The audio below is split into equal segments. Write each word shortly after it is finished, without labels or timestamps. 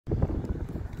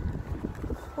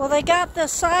Well, they got the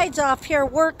sides off here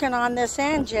working on this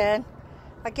engine.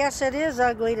 I guess it is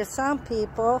ugly to some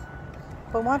people,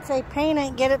 but once they paint it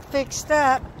and get it fixed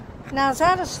up. Now, is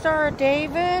that a Star of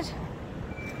David?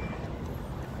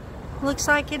 Looks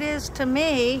like it is to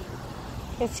me.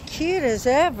 It's cute as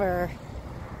ever.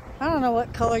 I don't know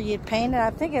what color you'd paint it. I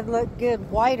think it'd look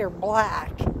good white or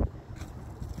black.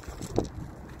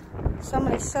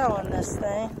 Somebody's selling this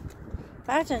thing.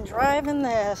 Imagine driving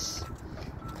this.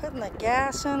 Putting the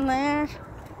gas in there.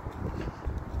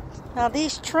 Now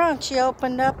these trunks you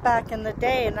opened up back in the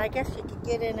day, and I guess you could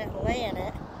get in it and lay in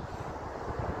it.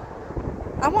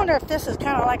 I wonder if this is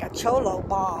kind of like a cholow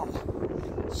bomb.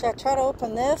 Should I try to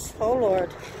open this? Oh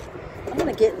Lord, I'm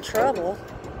gonna get in trouble.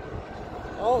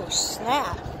 Oh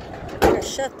snap. Better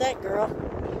shut that, girl.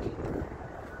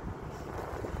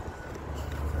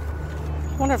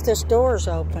 I wonder if this door's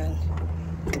open.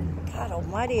 God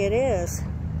almighty, it is.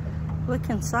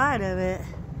 Look inside of it.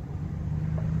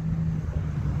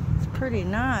 It's pretty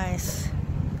nice.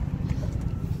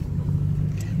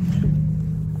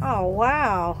 Oh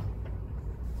wow.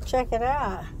 Check it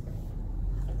out.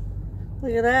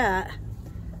 Look at that.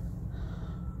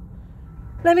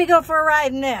 Let me go for a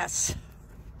ride in this.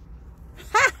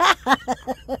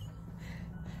 I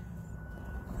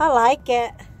like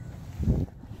it.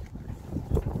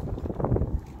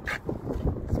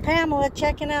 It's Pamela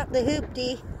checking out the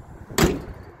hoopty.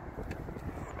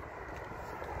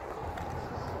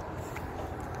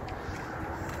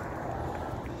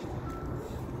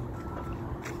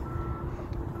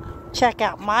 Check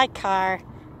out my car.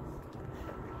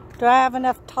 Do I have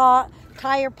enough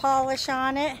tire polish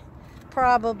on it?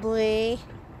 Probably.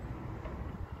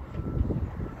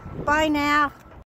 Bye now.